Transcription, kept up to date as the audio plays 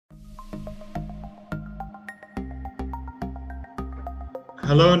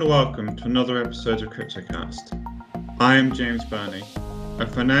Hello and welcome to another episode of CryptoCast. I am James Burney, a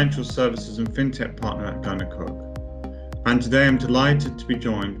financial services and fintech partner at Gunnar Cook, and today I'm delighted to be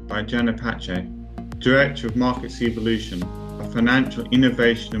joined by Jenna Pache, Director of Markets Evolution, a financial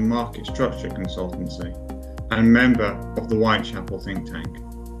innovation and market structure consultancy, and member of the Whitechapel think tank.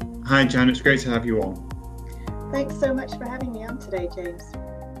 Hi Jen, it's great to have you on. Thanks so much for having me on today, James.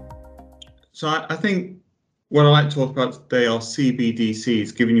 So I think what I'd like to talk about today are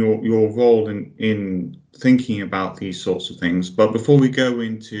CBDCs, given your role in thinking about these sorts of things. But before we go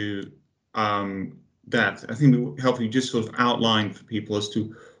into that, I think it would help you just sort of outline for people as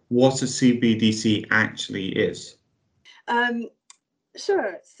to what a CBDC actually is.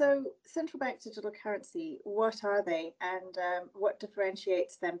 Sure. So central bank digital currency, what are they, and what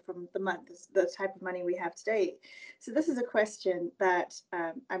differentiates them from the type of money we have today? So this is a question that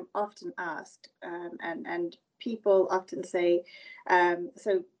I'm often asked, and people often say,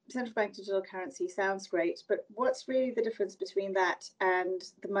 so central bank digital currency sounds great, but what's really the difference between that and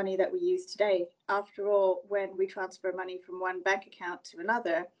the money that we use today? After all, when we transfer money from one bank account to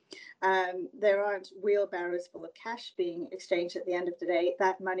another, there aren't wheelbarrows full of cash being exchanged at the end of the day.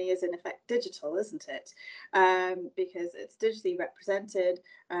 That money is in effect digital, isn't it? Because it's digitally represented,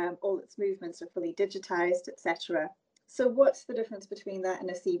 all its movements are fully digitized, etc. So what's the difference between that and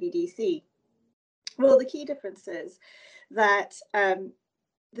a CBDC? Well, the key difference is that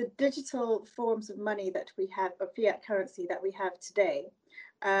the digital forms of money that we have, or fiat currency that we have today,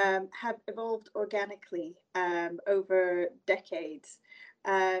 have evolved organically over decades.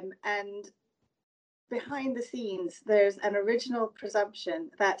 And behind the scenes, there's an original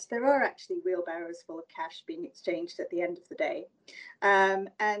presumption that there are actually wheelbarrows full of cash being exchanged at the end of the day.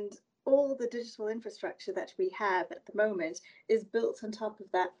 And all the digital infrastructure that we have at the moment is built on top of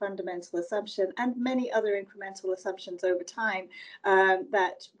that fundamental assumption and many other incremental assumptions over time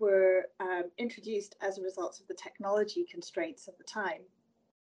that were introduced as a result of the technology constraints of the time.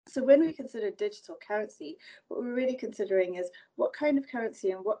 So when we consider digital currency, what we're really considering is what kind of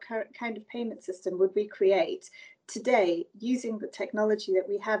currency and what kind of payment system would we create today using the technology that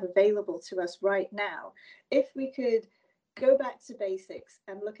we have available to us right now. If we could go back to basics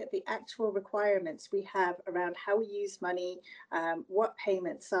and look at the actual requirements we have around how we use money, what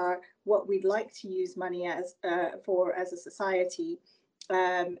payments are, what we'd like to use money as a society,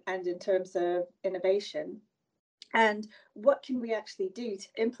 and in terms of innovation. And what can we actually do to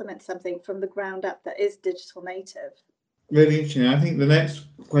implement something from the ground up that is digital native? Really interesting. I think the next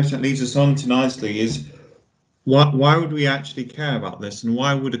question that leads us on to nicely is why would we actually care about this, and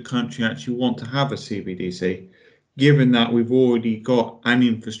why would a country actually want to have a CBDC, given that we've already got an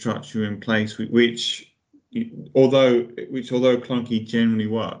infrastructure in place which although clunky, generally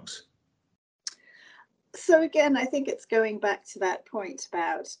works? So again, I think it's going back to that point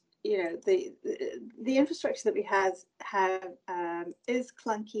about the infrastructure that we have is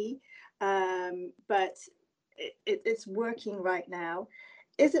clunky, but it's working right now.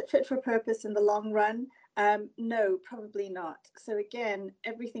 Is it fit for purpose in the long run? No, probably not. So again,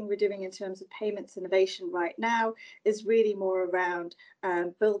 everything we're doing in terms of payments innovation right now is really more around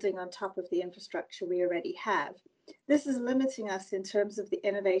building on top of the infrastructure we already have. This is limiting us in terms of the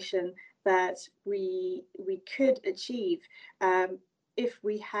innovation that we could achieve if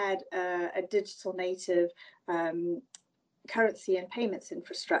we had a digital native currency and payments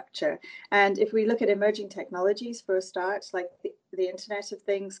infrastructure. And if we look at emerging technologies for a start, like the Internet of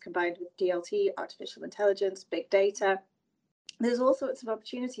Things combined with DLT, artificial intelligence, big data, there's all sorts of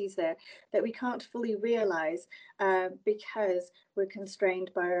opportunities there that we can't fully realize because we're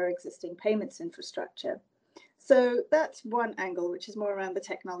constrained by our existing payments infrastructure. So that's one angle, which is more around the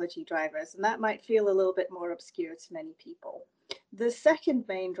technology drivers, and that might feel a little bit more obscure to many people. The second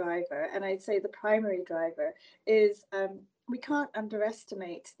main driver, and I'd say the primary driver, is we can't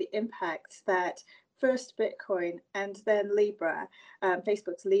underestimate the impact that first Bitcoin and then Libra,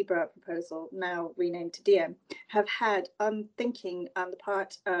 Facebook's Libra proposal, now renamed to Diem, have had on thinking on the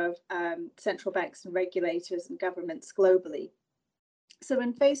part of central banks and regulators and governments globally. So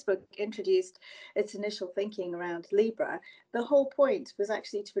when Facebook introduced its initial thinking around Libra, the whole point was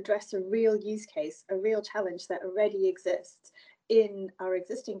actually to address a real use case, a real challenge that already exists in our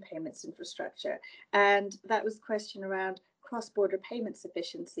existing payments infrastructure. And that was the question around cross-border payments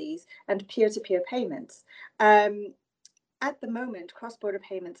efficiencies and peer-to-peer payments. At the moment, cross-border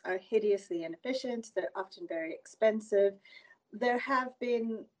payments are hideously inefficient. They're often very expensive. There have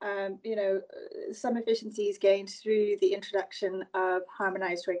been, some efficiencies gained through the introduction of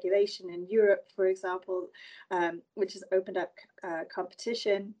harmonized regulation in Europe, for example, which has opened up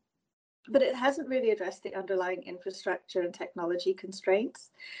competition. but it hasn't really addressed the underlying infrastructure and technology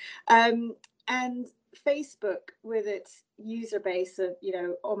constraints. And Facebook, with its user base of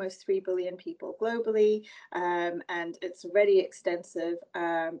almost 3 billion people globally, and its already extensive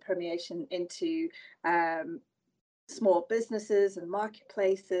permeation into small businesses and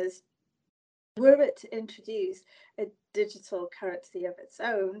marketplaces, were it to introduce a digital currency of its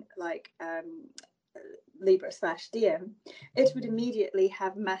own, like Libra/Diem, it would immediately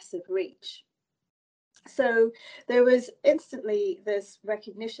have massive reach. So there was instantly this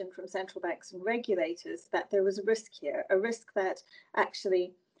recognition from central banks and regulators that there was a risk here, a risk that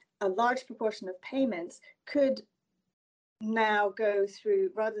actually a large proportion of payments could now go through,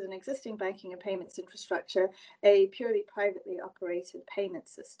 rather than existing banking and payments infrastructure, a purely privately operated payment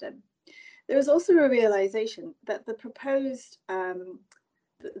system. There was also a realization that the proposed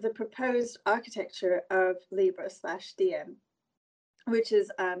architecture of Libra/Diem, which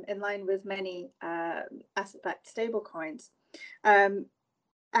is in line with many asset-backed stablecoins,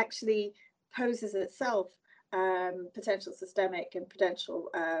 actually poses itself potential systemic and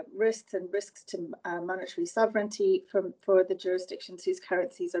prudential risks to monetary sovereignty for the jurisdictions whose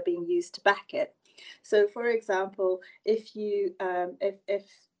currencies are being used to back it. So, for example, if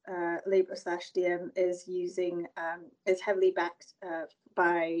Libra/Diem is heavily backed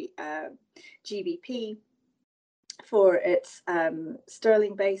by GBP for its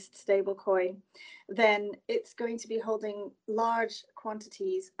sterling-based stablecoin, then it's going to be holding large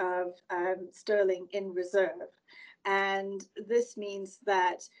quantities of sterling in reserve. And this means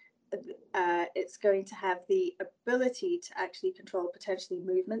that it's going to have the ability to actually control potentially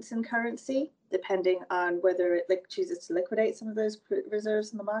movements in currency, depending on whether it chooses to liquidate some of those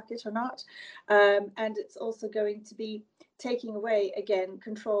reserves in the market or not. And it's also going to be taking away, again,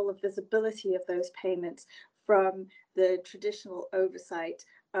 control of visibility of those payments from the traditional oversight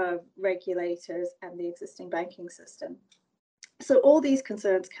of regulators and the existing banking system. So all these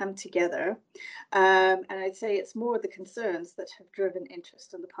concerns come together, and I'd say it's more the concerns that have driven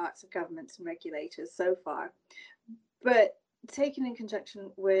interest on the parts of governments and regulators so far. But taken in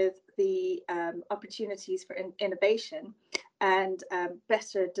conjunction with the opportunities for innovation and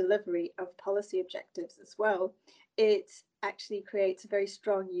better delivery of policy objectives as well, it actually creates a very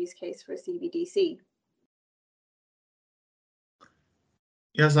strong use case for a CBDC.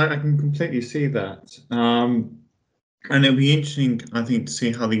 Yes, I can completely see that. And it'll be interesting, I think, to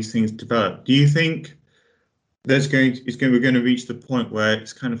see how these things develop. Do you think we're going to reach the point where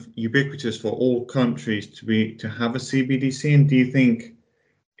it's kind of ubiquitous for all countries to have a CBDC? And do you think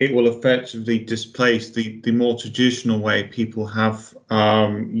it will effectively displace the more traditional way people have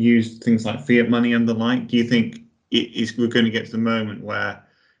used things like fiat money and the like? Do you think we're going to get to the moment where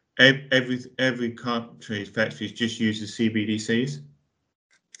every country effectively just uses CBDCs?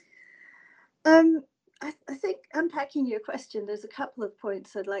 I think, unpacking your question, there's a couple of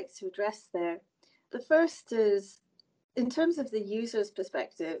points I'd like to address there. The first is, in terms of the user's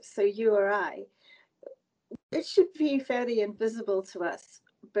perspective, so you or I, it should be fairly invisible to us,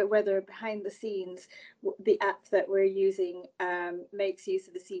 but whether behind the scenes the app that we're using makes use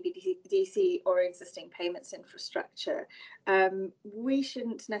of the CBDC or existing payments infrastructure. We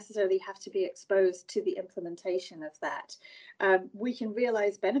shouldn't necessarily have to be exposed to the implementation of that. We can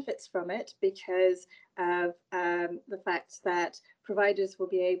realize benefits from it because of the fact that providers will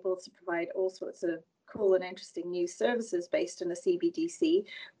be able to provide all sorts of cool and interesting new services based on a CBDC,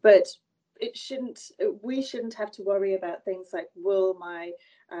 but we shouldn't have to worry about things like, will my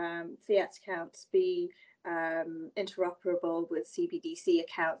fiat accounts be interoperable with CBDC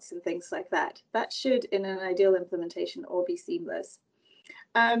accounts and things like that. That should, in an ideal implementation, all be seamless.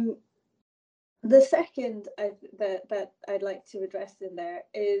 The second that I'd like to address in there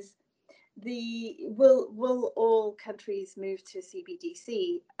is will all countries move to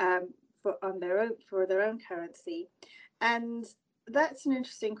CBDC for their own currency? And that's an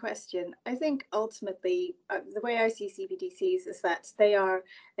interesting question. I think ultimately, the way I see CBDCs is that they are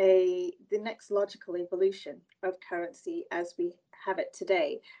the next logical evolution of currency as we have it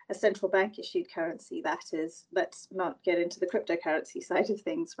today, a central bank issued currency, that is. Let's not get into the cryptocurrency side of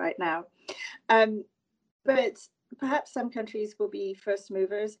things right now. But perhaps some countries will be first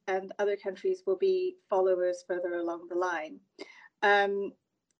movers and other countries will be followers further along the line.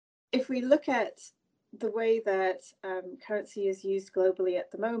 If we look at the way that currency is used globally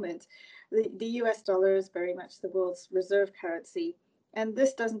at the moment, the US dollar is very much the world's reserve currency. And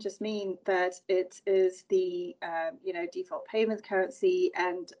this doesn't just mean that it is the default payment currency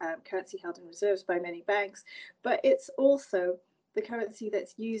and currency held in reserves by many banks, but it's also the currency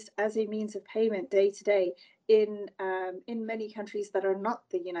that's used as a means of payment day to day in many countries that are not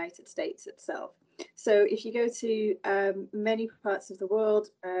the United States itself. So if you go to many parts of the world,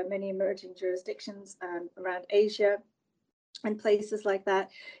 many emerging jurisdictions around Asia and places like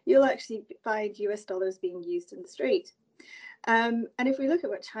that, you'll actually find US dollars being used in the street. And if we look at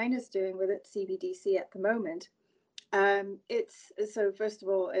what China's doing with its CBDC at the moment, it's so first of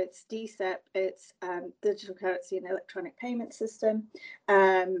all, it's DCEP, it's digital currency and electronic payment system,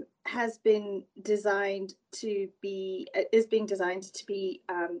 has been designed to be is being designed to be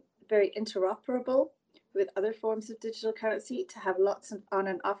very interoperable with other forms of digital currency, to have lots of on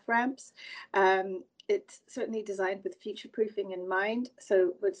and off ramps. It's certainly designed with future proofing in mind,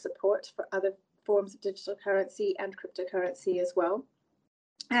 so with support for other forms of digital currency and cryptocurrency as well.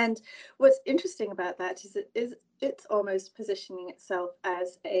 And what's interesting about that is it's almost positioning itself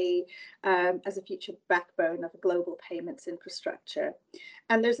as a future backbone of a global payments infrastructure.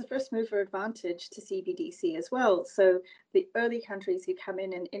 And there's a first mover advantage to CBDC as well. So the early countries who come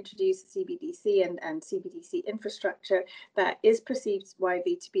in and introduce CBDC and CBDC infrastructure that is perceived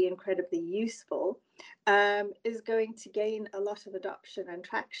widely to be incredibly useful is going to gain a lot of adoption and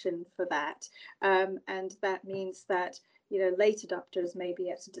traction for that. And that means that late adopters may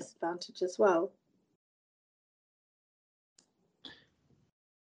be at a disadvantage as well.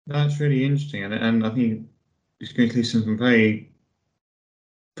 That's really interesting, and I think it's going to see some very,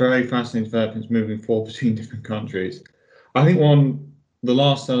 very fascinating developments moving forward between different countries. I think the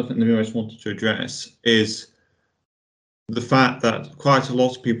last elephant in the room I just wanted to address is the fact that quite a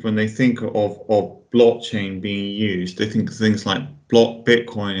lot of people, when they think of blockchain being used, they think of things like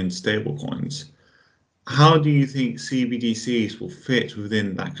Bitcoin and stablecoins. How do you think CBDCs will fit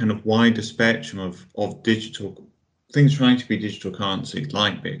within that kind of wider spectrum of digital things trying to be digital currencies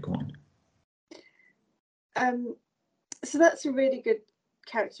like Bitcoin? So that's a really good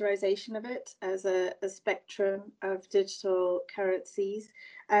characterization of it as a spectrum of digital currencies.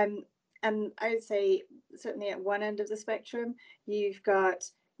 And I would say certainly at one end of the spectrum, you've got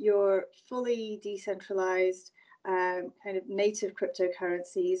your fully decentralized kind of native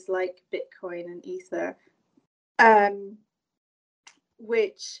cryptocurrencies like Bitcoin and Ether,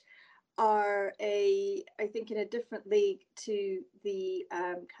 which are I think in a different league to the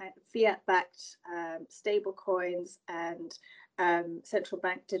kind of fiat-backed stable coins and central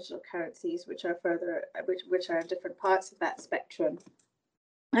bank digital currencies, which are which are in different parts of that spectrum.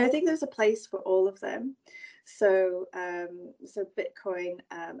 And I think there's a place for all of them. So Bitcoin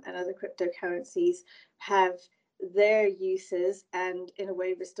and other cryptocurrencies have their uses, and in a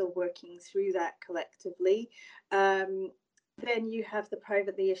way we're still working through that collectively. Then you have the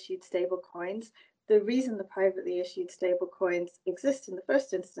privately issued stable coins. The reason the privately issued stable coins exist in the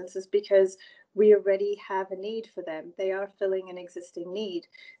first instance is because we already have a need for them. They are filling an existing need.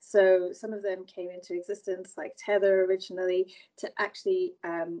 So some of them came into existence, like Tether originally, to actually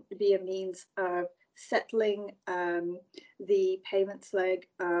be a means of settling the payments leg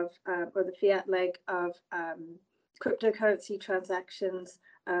of, or the fiat leg of cryptocurrency transactions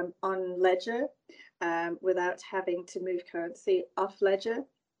on Ledger without having to move currency off Ledger.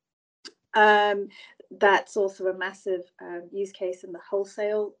 That's also a massive use case in the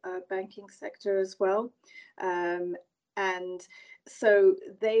wholesale banking sector as well. And so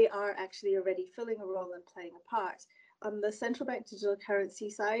they are actually already filling a role and playing a part. On the central bank digital currency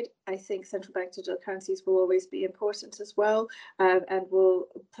side, I think central bank digital currencies will always be important as well, and will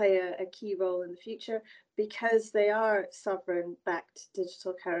play a key role in the future because they are sovereign-backed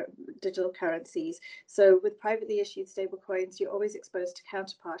digital currencies. So with privately issued stablecoins, you're always exposed to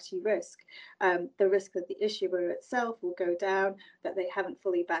counterparty risk. The risk that the issuer itself will go down, that they haven't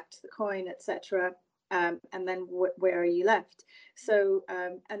fully backed the coin, etc. And then where are you left? So,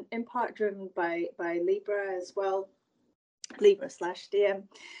 and in part driven by Libra as well, Libra/Diem.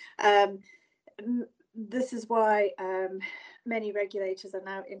 This is why many regulators are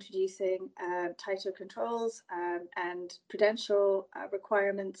now introducing tighter controls and prudential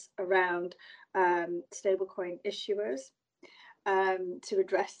requirements around stablecoin issuers to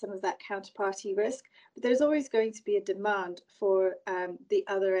address some of that counterparty risk. But there's always going to be a demand for the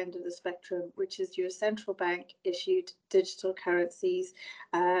other end of the spectrum, which is your central bank issued digital currencies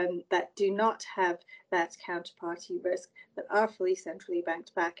that do not have that counterparty risk, that are fully centrally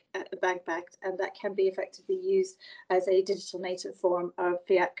backed, and that can be effectively used as a digital native form of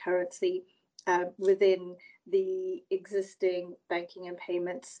fiat currency within the existing banking and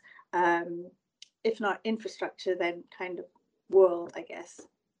payments, if not infrastructure, then kind of world, I guess.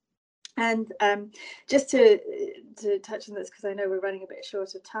 And just to touch on this, because I know we're running a bit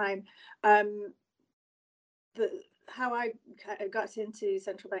short of time, how I got into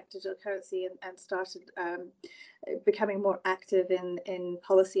central bank digital currency and started becoming more active in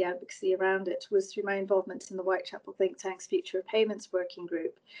policy advocacy around it was through my involvement in the Whitechapel think tank's Future of Payments working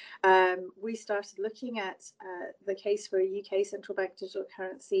group. We started looking at the case for a UK central bank digital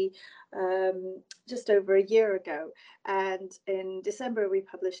currency just over a year ago. And in December, we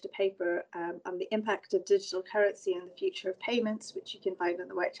published a paper on the impact of digital currency and the future of payments, which you can find on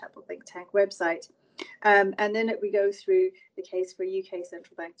the Whitechapel think tank website. And then we go through the case for UK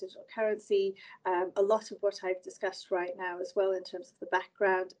central bank digital currency, a lot of what I've discussed right now as well in terms of the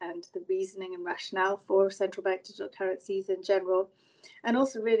background and the reasoning and rationale for central bank digital currencies in general, and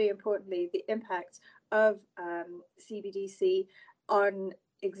also really importantly, the impact of CBDC on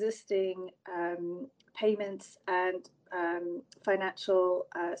existing payments and financial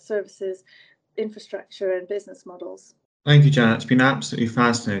services, infrastructure and business models. Thank you, Janet. It's been absolutely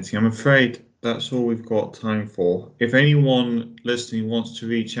fascinating. I'm afraid that's all we've got time for. If anyone listening wants to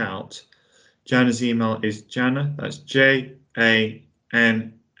reach out, Janna's email is Janna, that's JANNAH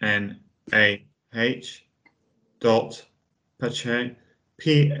Patchay,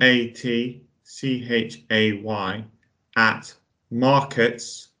 PATCHAY at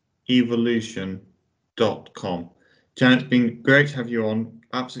marketsevolution.com. Janet, it's been great to have you on.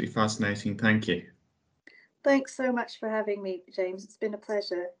 Absolutely fascinating. Thank you. Thanks so much for having me, James. It's been a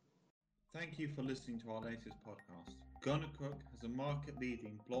pleasure. Thank you for listening to our latest podcast. Gunnar Cook has a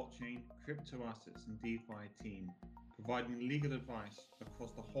market-leading blockchain, crypto assets and DeFi team, providing legal advice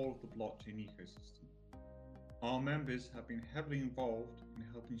across the whole of the blockchain ecosystem. Our members have been heavily involved in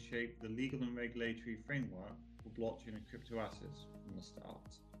helping shape the legal and regulatory framework for blockchain and crypto assets from the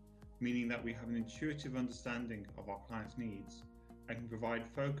start, meaning that we have an intuitive understanding of our clients' needs and can provide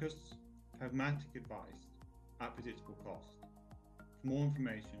focused, pragmatic advice at predictable cost. For more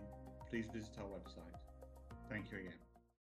information, please visit our website. Thank you again.